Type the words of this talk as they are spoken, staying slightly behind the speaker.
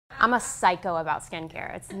I'm a psycho about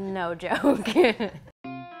skincare. It's no joke.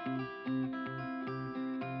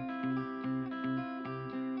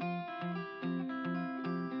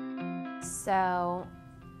 So,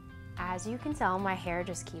 as you can tell, my hair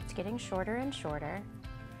just keeps getting shorter and shorter.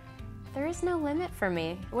 There is no limit for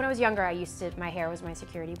me. When I was younger, my hair was my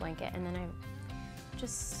security blanket, and then I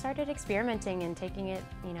just started experimenting and taking it,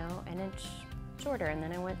 you know, an inch shorter, and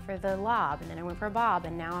then I went for the lob, and then I went for a bob,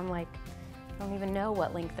 and now I'm like, I don't even know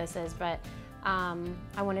what length this is, but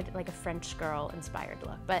I wanted like a French girl inspired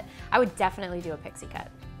look, but I would definitely do a pixie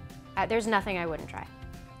cut. There's nothing I wouldn't try.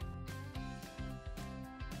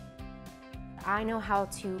 I know how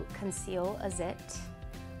to conceal a zit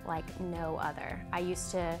like no other. I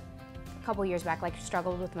used to, a couple years back, like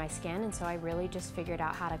struggled with my skin, and so I really just figured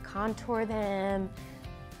out how to contour them.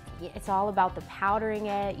 It's all about the powdering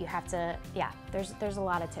it. You have to, yeah, there's a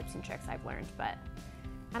lot of tips and tricks I've learned, but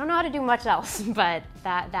I don't know how to do much else, but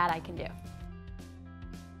that I can do.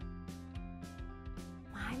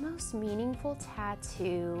 My most meaningful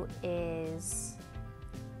tattoo is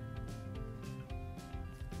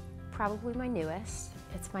probably my newest.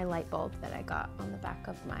 It's my light bulb that I got on the back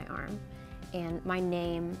of my arm. And my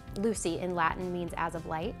name, Lucy, in Latin means as of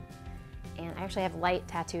light. And I actually have light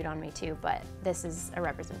tattooed on me too, but this is a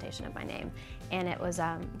representation of my name. And it was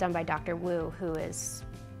done by Dr. Wu, who is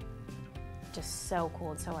just so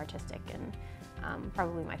cool and so artistic, and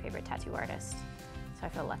probably my favorite tattoo artist. So I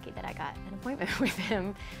feel lucky that I got an appointment with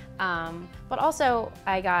him. But also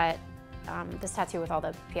I got this tattoo with all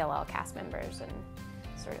the PLL cast members, and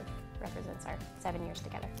sort of represents our 7 years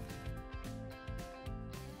together.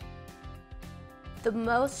 The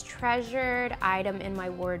most treasured item in my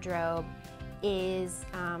wardrobe is,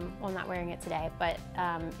 well, I'm not wearing it today, but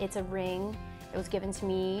it's a ring. It was given to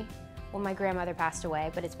me when my grandmother passed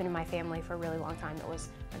away, but it's been in my family for a really long time. It was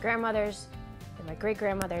my grandmother's, and my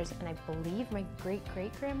great-grandmother's, and I believe my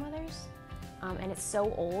great-great-grandmother's. And it's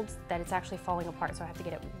so old that it's actually falling apart, so I have to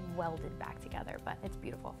get it welded back together, but it's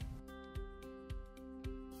beautiful.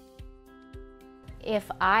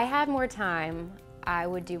 If I had more time, I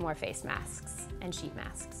would do more face masks and sheet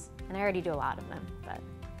masks. And I already do a lot of them, but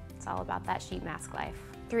it's all about that sheet mask life.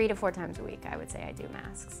 3 to 4 times a week, I would say I do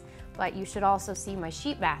masks. But you should also see my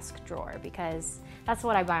sheet mask drawer, because that's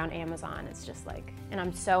what I buy on Amazon. It's just like, and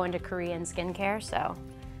I'm so into Korean skincare, so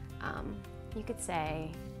you could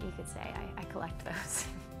say I collect those.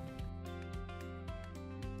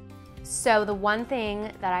 So the one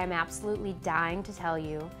thing that I'm absolutely dying to tell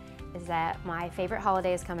you is that my favorite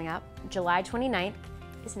holiday is coming up. July 29th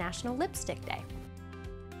is National Lipstick Day.